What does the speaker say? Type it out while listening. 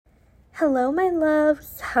Hello, my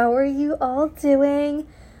loves. How are you all doing?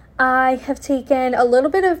 I have taken a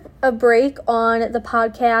little bit of a break on the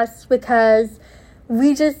podcast because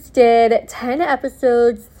we just did 10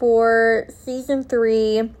 episodes for season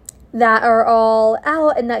 3 that are all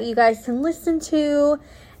out and that you guys can listen to.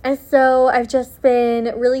 And so I've just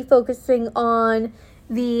been really focusing on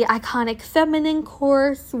the Iconic Feminine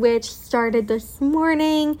course, which started this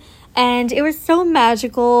morning, and it was so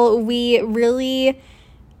magical. We really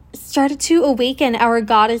started to awaken our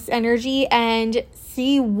goddess energy and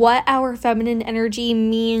see what our feminine energy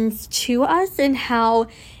means to us and how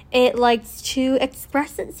it likes to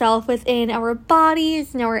express itself within our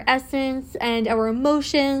bodies and our essence and our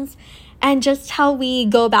emotions and just how we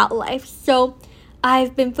go about life. So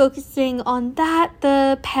I've been focusing on that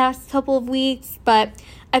the past couple of weeks, but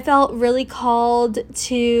I felt really called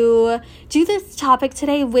to do this topic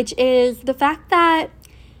today, which is the fact that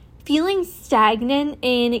feeling stagnant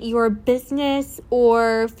in your business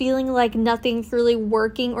or feeling like nothing's really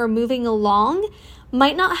working or moving along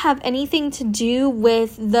might not have anything to do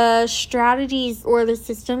with the strategies or the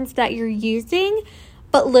systems that you're using,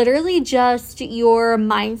 but literally just your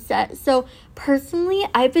mindset. So personally,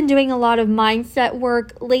 I've been doing a lot of mindset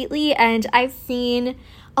work lately, and I've seen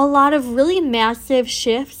a lot of really massive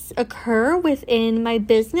shifts occur within my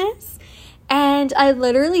business. And I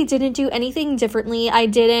literally didn't do anything differently. I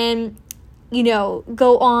didn't, I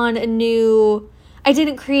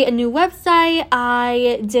didn't create a new website.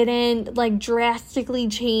 I didn't drastically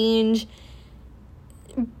change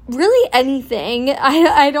really anything.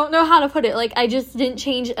 I don't know how to put it. I just didn't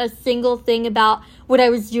change a single thing about what I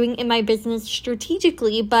was doing in my business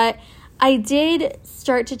strategically, but I did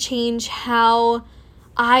start to change how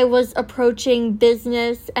I was approaching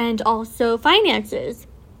business and also finances.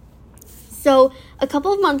 So a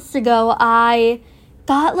couple of months ago, I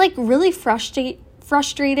got really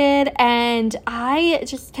frustrated, and I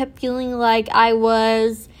just kept feeling like I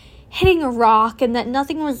was hitting a rock and that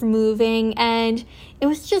nothing was moving, and it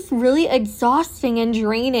was just really exhausting and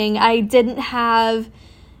draining. I didn't have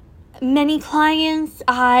many clients.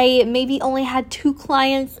 I maybe only had 2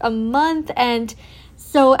 clients a month, and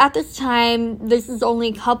so at this time, this is only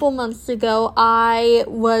a couple months ago, I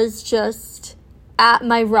was just at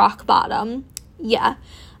my rock bottom. Yeah.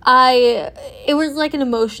 It was like an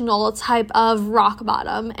emotional type of rock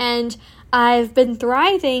bottom, and I've been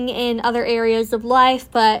thriving in other areas of life,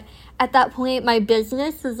 but at that point, my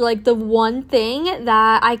business was the one thing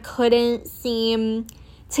that I couldn't seem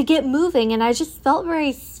to get moving, and I just felt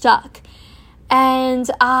very stuck. And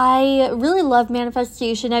I really love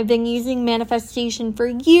manifestation. I've been using manifestation for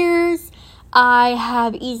years. I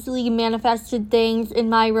have easily manifested things in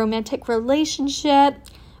my romantic relationship,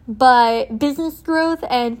 but business growth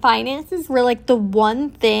and finances were the one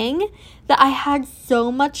thing that I had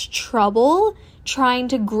so much trouble trying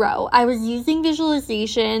to grow. I was using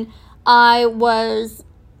visualization. I was,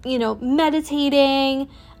 meditating.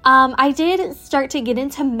 I did start to get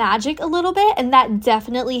into magic a little bit, and that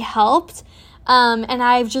definitely helped. And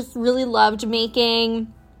I've just really loved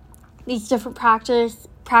making these different practices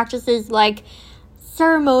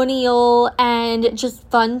ceremonial and just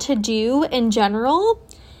fun to do in general.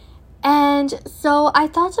 And so I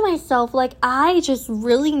thought to myself, I just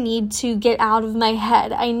really need to get out of my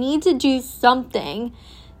head. I need to do something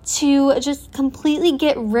to just completely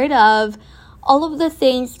get rid of all of the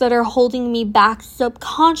things that are holding me back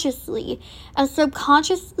subconsciously. And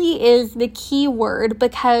subconsciously is the key word,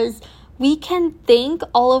 because we can think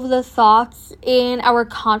all of the thoughts in our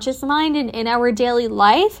conscious mind and in our daily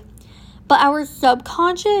life, but our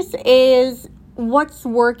subconscious is what's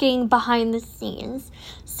working behind the scenes.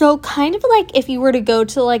 So kind of if you were to go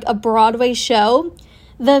to a Broadway show,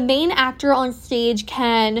 the main actor on stage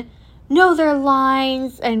can know their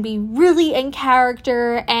lines and be really in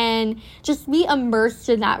character and just be immersed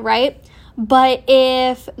in that, right? But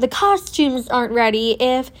if the costumes aren't ready,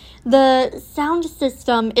 if the sound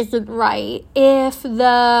system isn't right, if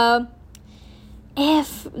the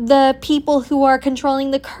people who are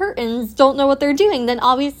controlling the curtains don't know what they're doing, then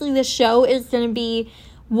obviously the show is going to be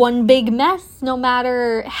one big mess, no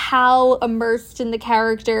matter how immersed in the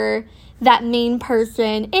character that main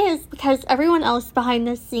person is, because everyone else behind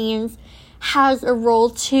the scenes has a role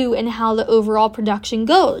too in how the overall production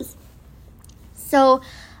goes. So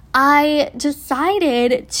I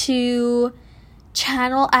decided to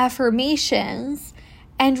channel affirmations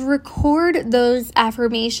and record those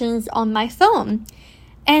affirmations on my phone.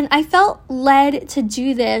 And I felt led to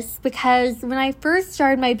do this because when I first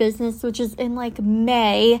started my business, which is in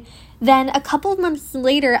May, then a couple of months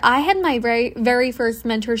later, I had my very first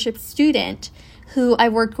mentorship student who I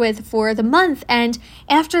worked with for the month. And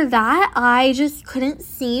after that, I just couldn't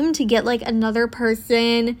seem to get like another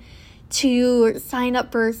person to sign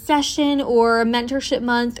up for a session or a mentorship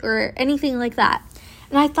month or anything like that.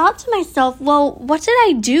 And I thought to myself, well, what did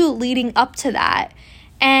I do leading up to that?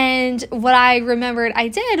 And what I remembered I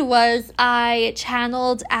did was I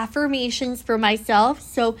channeled affirmations for myself.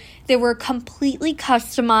 So they were completely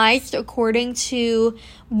customized according to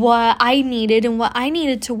what I needed and what I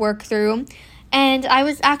needed to work through. And I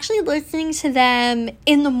was actually listening to them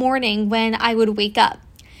in the morning when I would wake up.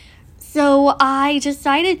 So I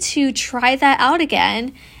decided to try that out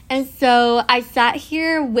again. And so I sat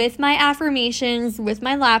here with my affirmations, with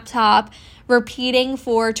my laptop, repeating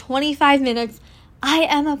for 25 minutes, I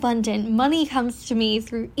am abundant. Money comes to me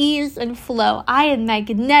through ease and flow. I am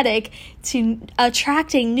magnetic to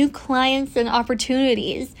attracting new clients and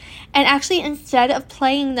opportunities. And actually, instead of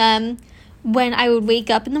playing them when I would wake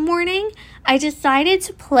up in the morning, I decided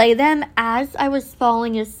to play them as I was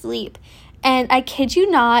falling asleep. And I kid you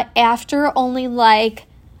not, after only like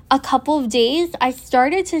a couple of days, I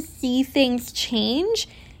started to see things change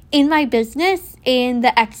in my business in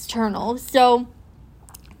the external. So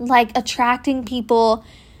like attracting people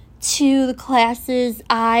to the classes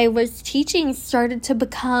I was teaching started to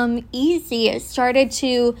become easy. It started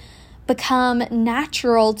to become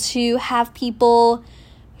natural to have people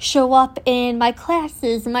show up in my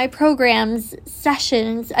classes, my programs,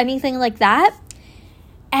 sessions, anything like that.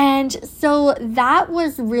 And so that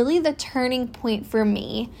was really the turning point for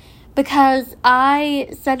me, because I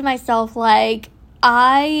said to myself, like,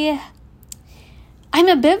 I'm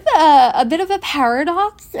a bit of a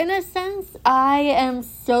paradox in a sense. I am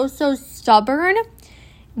so stubborn,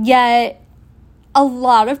 yet a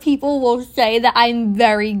lot of people will say that I'm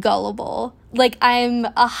very gullible. Like, I'm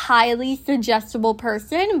a highly suggestible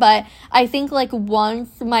person, but I think like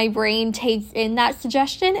once my brain takes in that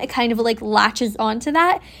suggestion, it kind of like latches onto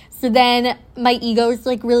that. So then my ego is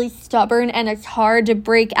like really stubborn, and it's hard to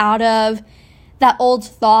break out of that old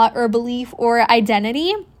thought or belief or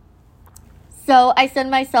identity. So I said to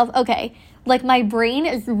myself, okay, like my brain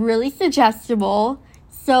is really suggestible.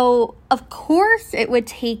 So of course it would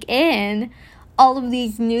take in all of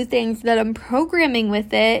these new things that I'm programming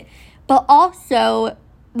with it. But also,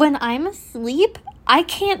 when I'm asleep, I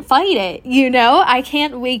can't fight it, I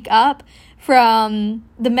can't wake up from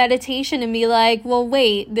the meditation and be like, well,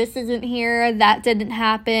 wait, this isn't here, that didn't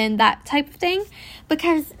happen, that type of thing.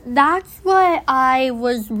 Because that's what I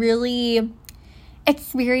was really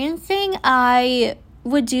experiencing. I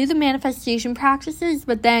would do the manifestation practices,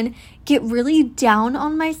 but then get really down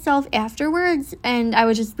on myself afterwards. And I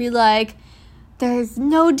would just be like, there's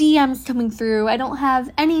no DMs coming through. I don't have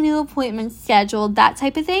any new appointments scheduled, that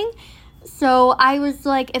type of thing. So I was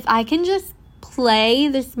like, if I can just play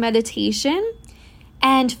this meditation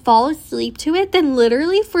and fall asleep to it, then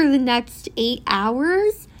literally for the next 8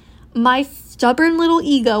 hours, my stubborn little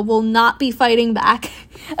ego will not be fighting back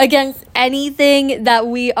against anything that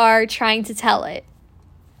we are trying to tell it.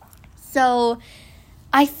 So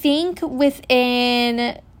I think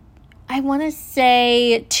within, I want to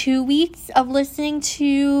say 2 weeks of listening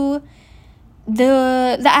to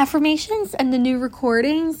the affirmations and the new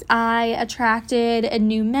recordings, I attracted a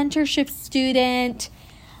new mentorship student.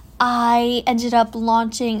 I ended up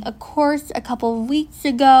launching a course a couple of weeks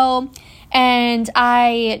ago, and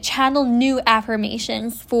I channeled new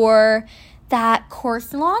affirmations for that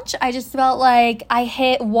course launch. I just felt like I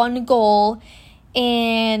hit one goal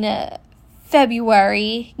in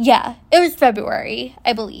February. Yeah, it was February,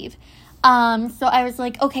 I believe. So I was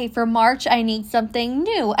like, okay, for March, I need something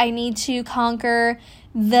new. I need to conquer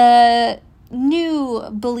the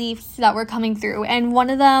new beliefs that were coming through. And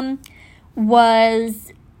one of them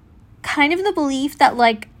was kind of the belief that,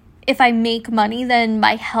 like, if I make money, then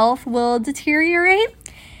my health will deteriorate.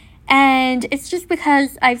 And it's just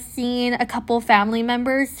because I've seen a couple family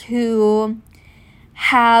members who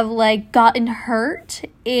have, like, gotten hurt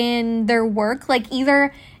in their work, like,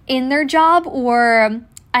 either in their job, or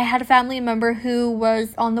I had a family member who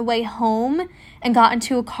was on the way home and got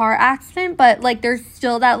into a car accident, but like there's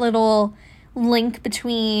still that little link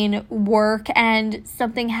between work and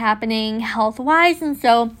something happening health-wise. And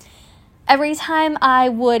so every time I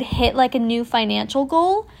would hit like a new financial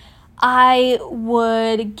goal, I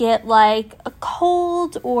would get like a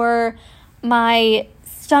cold, or my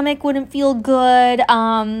stomach wouldn't feel good.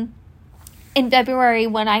 In February,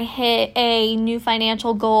 when I hit a new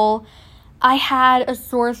financial goal, I had a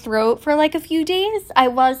sore throat for like a few days. I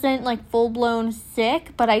wasn't like full-blown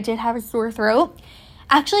sick, but I did have a sore throat.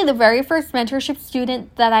 Actually, the very first mentorship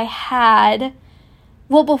student that I had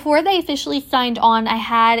Well, before they officially signed on, I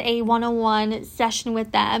had a one-on-one session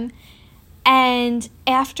with them. And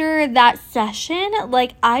after that session,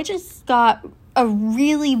 like, I just got a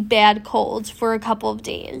really bad cold for a couple of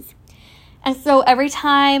days. And so every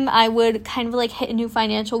time I would kind of like hit a new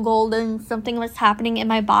financial goal, then something was happening in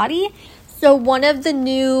my body. So one of the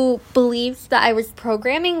new beliefs that I was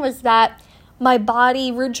programming was that my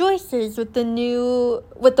body rejoices with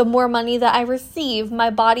the more money that I receive.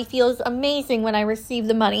 My body feels amazing when I receive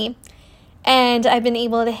the money. And I've been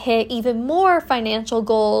able to hit even more financial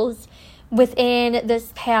goals within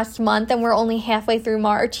this past month, and we're only halfway through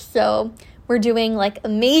March, so we're doing like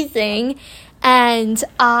amazing. And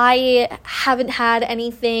I haven't had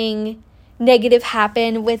anything negative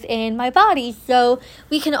happen within my body. So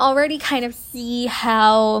we can already kind of see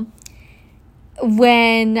how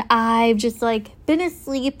when I've just like been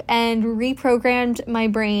asleep and reprogrammed my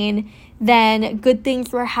brain, then good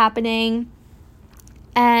things were happening.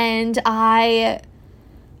 And I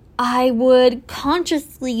would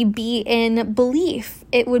consciously be in belief.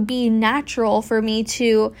 It would be natural for me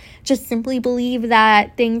to just simply believe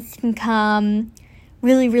that things can come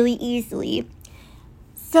really, really easily.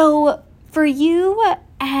 So for you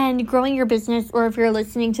and growing your business, or if you're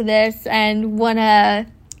listening to this and want to,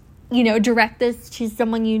 direct this to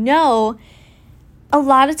someone a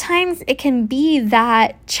lot of times it can be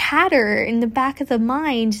that chatter in the back of the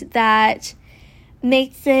mind that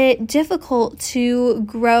makes it difficult to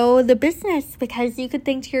grow the business, because you could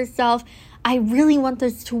think to yourself, I really want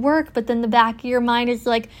this to work, but then the back of your mind is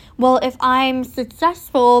like, well, if I'm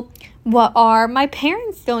successful, what are my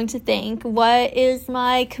parents going to think? What is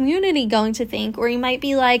my community going to think? Or you might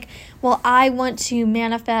be like, well, I want to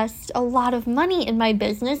manifest a lot of money in my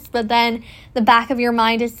business, but then the back of your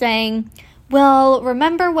mind is saying, well,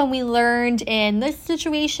 remember when we learned in this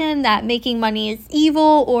situation that making money is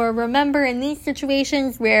evil? Or remember in these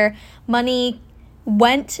situations where money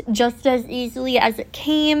went just as easily as it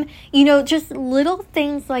came? Just little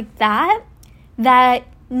things like that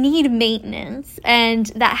need maintenance and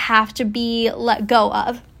that have to be let go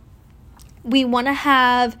of. We want to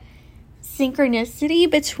have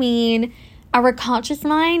synchronicity between our conscious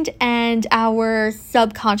mind and our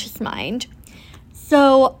subconscious mind.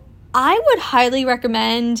 So I would highly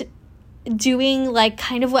recommend doing like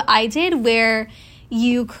kind of what I did, where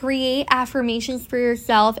you create affirmations for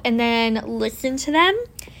yourself and then listen to them.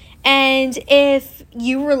 And if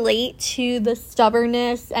you relate to the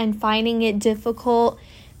stubbornness and finding it difficult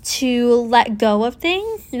to let go of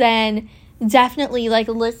things, then definitely like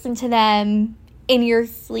listen to them in your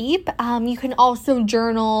sleep. You can also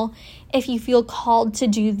journal if you feel called to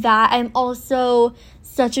do that. I'm also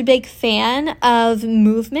such a big fan of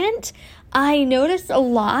movement. I notice a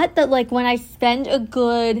lot that like when I spend a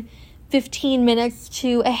good 15 minutes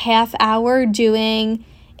to a half hour doing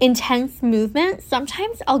intense movement,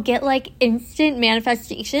 sometimes I'll get like instant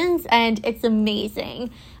manifestations, and it's amazing.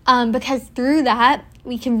 Because through that,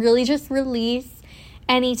 we can really just release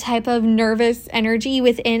any type of nervous energy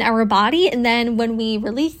within our body. And then when we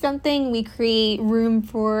release something, we create room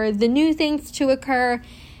for the new things to occur.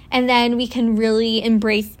 And then we can really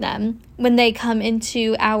embrace them when they come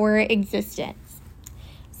into our existence.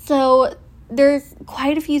 So there's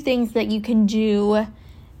quite a few things that you can do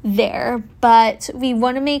there, but we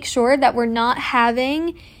want to make sure that we're not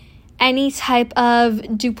having any type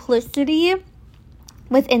of duplicity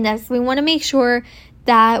within this. We want to make sure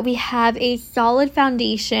that we have a solid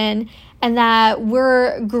foundation and that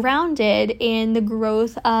we're grounded in the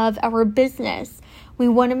growth of our business. We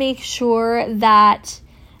want to make sure that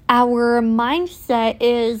our mindset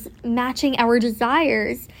is matching our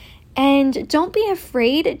desires. And don't be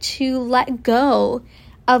afraid to let go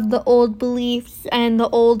of the old beliefs and the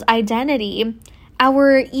old identity.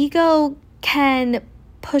 Our ego can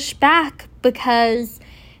push back because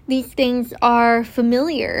these things are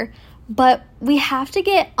familiar, but we have to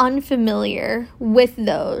get unfamiliar with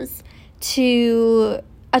those to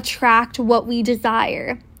attract what we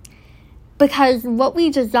desire. Because what we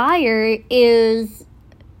desire is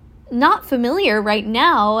not familiar right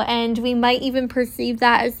now, and we might even perceive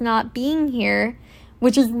that as not being here,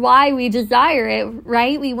 which is why we desire it,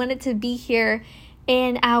 right? We want it to be here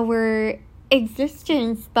in our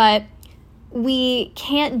existence, but we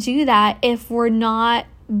can't do that if we're not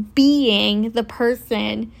being the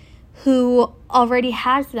person who already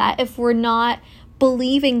has that, if we're not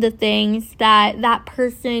believing the things that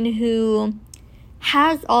person who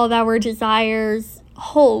has all of our desires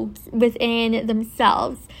holds within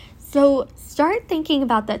themselves. So start thinking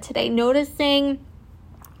about that today, noticing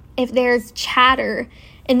if there's chatter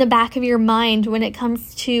in the back of your mind when it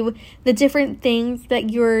comes to the different things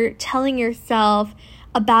that you're telling yourself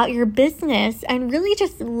about your business, and really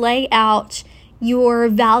just lay out your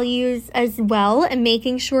values as well, and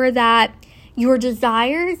making sure that your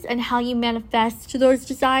desires and how you manifest those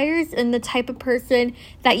desires and the type of person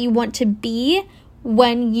that you want to be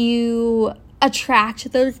when you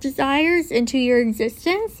attract those desires into your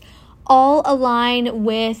existence all align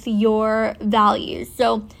with your values.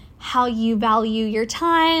 So how you value your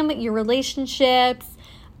time, your relationships,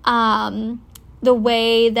 the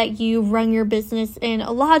way that you run your business in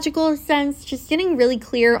a logical sense, just getting really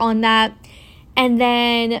clear on that. And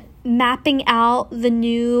then mapping out the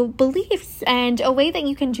new beliefs. And a way that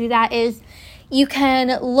you can do that is you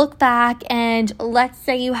can look back and let's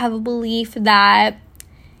say you have a belief that,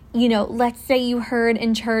 let's say you heard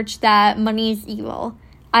in church that money is evil.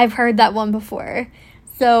 I've heard that one before.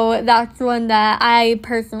 So that's one that I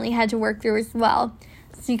personally had to work through as well.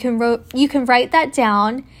 So you can write that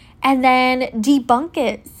down and then debunk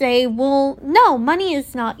it. Say, well, no, money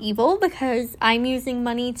is not evil because I'm using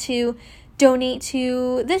money to donate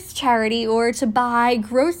to this charity or to buy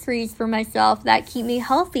groceries for myself that keep me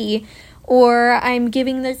healthy, or I'm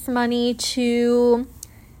giving this money to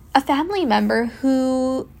a family member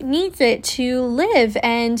who needs it to live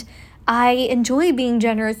and I enjoy being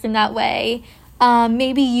generous in that way.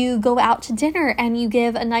 Maybe you go out to dinner and you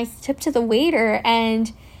give a nice tip to the waiter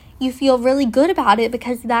and you feel really good about it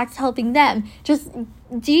because that's helping them. Just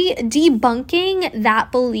debunking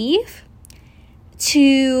that belief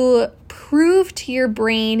to prove to your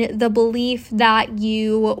brain the belief that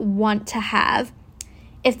you want to have,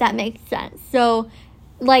 if that makes sense. So,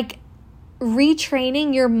 like,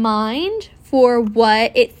 retraining your mind for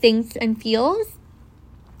what it thinks and feels,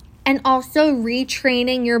 and also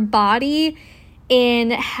retraining your body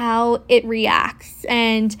in how it reacts,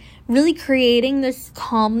 and really creating this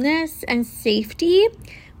calmness and safety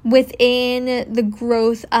within the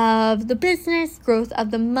growth of the business, growth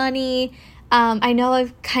of the money. I know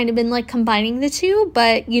I've kind of been like combining the two,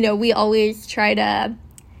 but we always try to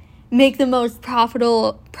make the most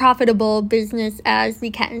profitable business as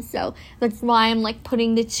we can. So that's why I'm like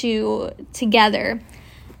putting the two together.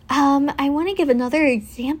 I want to give another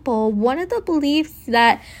example. One of the beliefs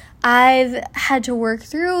that I've had to work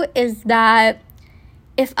through is that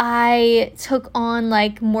if I took on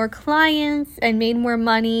like more clients and made more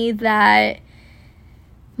money, that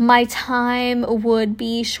my time would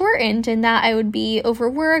be shortened and that I would be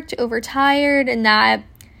overworked, overtired, and that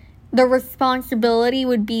the responsibility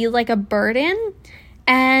would be like a burden.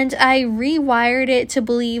 And I rewired it to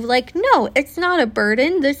believe like, no, it's not a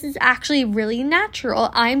burden. This is actually really natural.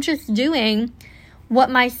 I'm just doing what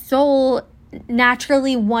my soul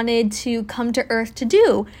naturally wanted to come to earth to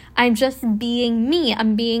do. I'm just being me.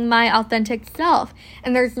 I'm being my authentic self.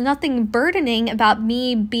 And there's nothing burdening about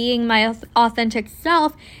me being my authentic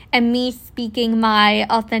self and me speaking my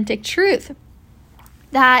authentic truth.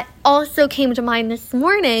 That also came to mind this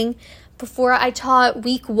morning before I taught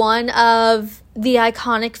week 1 of the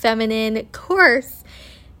Iconic Feminine course.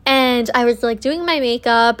 And I was like doing my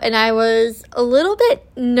makeup and I was a little bit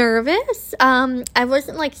nervous. I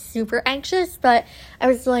wasn't like super anxious, but I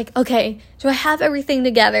was like, okay, do I have everything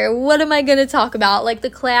together? What am I going to talk about? Like the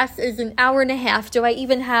class is an hour and a half. Do I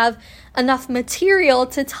even have enough material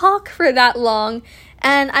to talk for that long?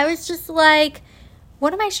 And I was just like,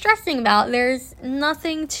 what am I stressing about? There's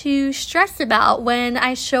nothing to stress about when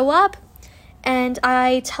I show up and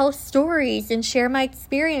I tell stories and share my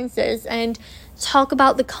experiences and talk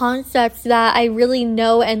about the concepts that I really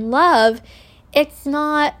know and love. It's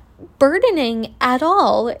not burdening at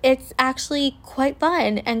all. It's actually quite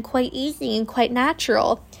fun and quite easy and quite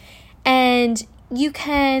natural. And you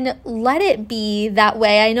can let it be that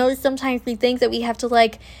way. I know sometimes we think that we have to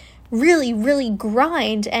like really, really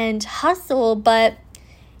grind and hustle, but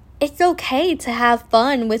it's okay to have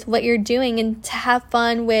fun with what you're doing and to have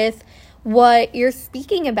fun with what you're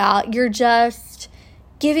speaking about. You're just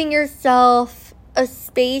giving yourself a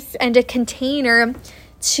space and a container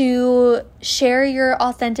to share your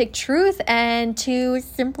authentic truth and to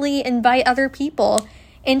simply invite other people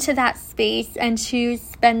into that space and to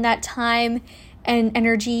spend that time and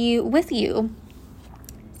energy with you.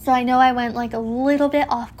 So I know I went like a little bit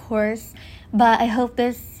off course, but I hope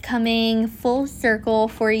this is coming full circle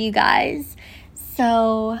for you guys.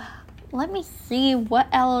 So let me see what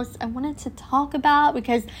else I wanted to talk about,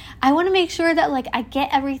 because I want to make sure that like I get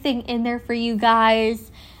everything in there for you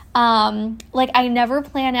guys. Like I never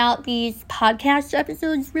plan out these podcast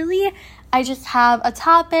episodes really. I just have a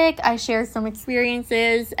topic, I share some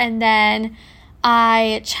experiences, and then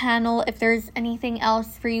I channel if there's anything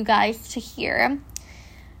else for you guys to hear.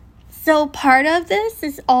 So part of this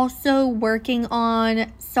is also working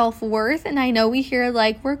on self-worth. And I know we hear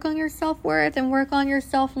like work on your self-worth and work on your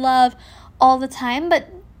self-love all the time, but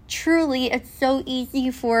truly it's so easy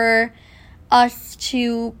for us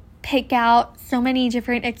to pick out so many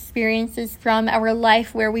different experiences from our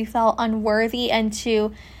life where we felt unworthy and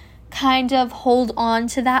to kind of hold on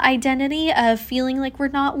to that identity of feeling like we're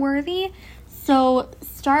not worthy. So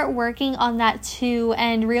start working on that too,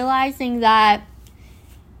 and realizing that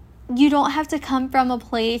you don't have to come from a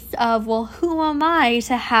place of, well, who am I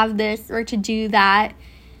to have this or to do that?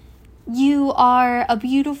 You are a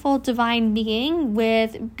beautiful divine being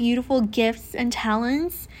with beautiful gifts and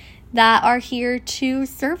talents that are here to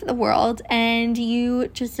serve the world, and you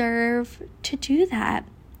deserve to do that.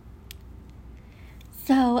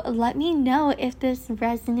 So let me know if this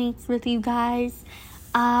resonates with you guys.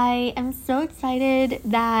 I am so excited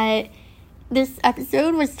that this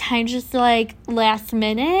episode was kind of just like last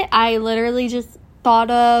minute. I literally just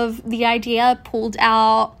thought of the idea, pulled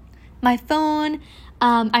out my phone.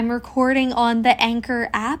 I'm recording on the Anchor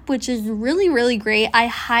app, which is really, really great. I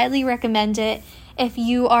highly recommend it if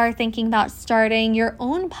you are thinking about starting your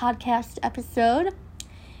own podcast episode.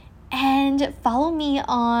 And follow me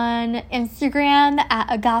on Instagram at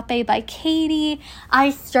Agape by Katie. I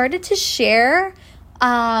started to share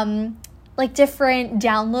like different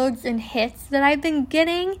downloads and hits that I've been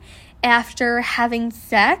getting after having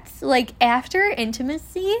sex. Like after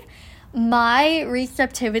intimacy, my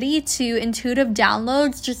receptivity to intuitive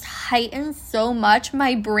downloads just heightens so much.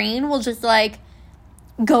 My brain will just like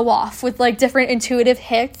go off with like different intuitive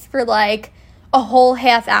hits for like a whole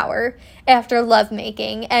half hour after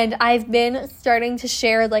lovemaking. And I've been starting to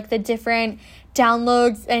share like the different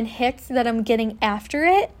downloads and hits that I'm getting after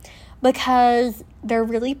it because they're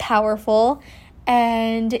really powerful,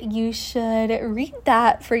 and you should read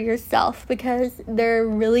that for yourself because they're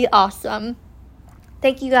really awesome.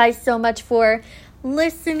 Thank you guys so much for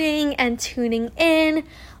listening and tuning in.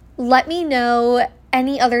 Let me know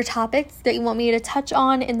any other topics that you want me to touch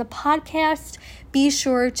on in the podcast. Be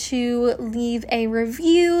sure to leave a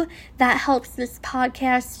review. That helps this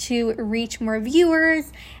podcast to reach more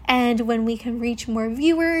viewers. And when we can reach more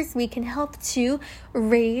viewers, we can help to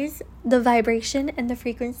raise the vibration and the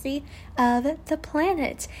frequency of the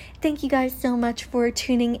planet. Thank you guys so much for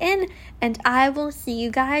tuning in, and I will see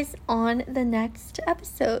you guys on the next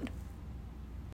episode.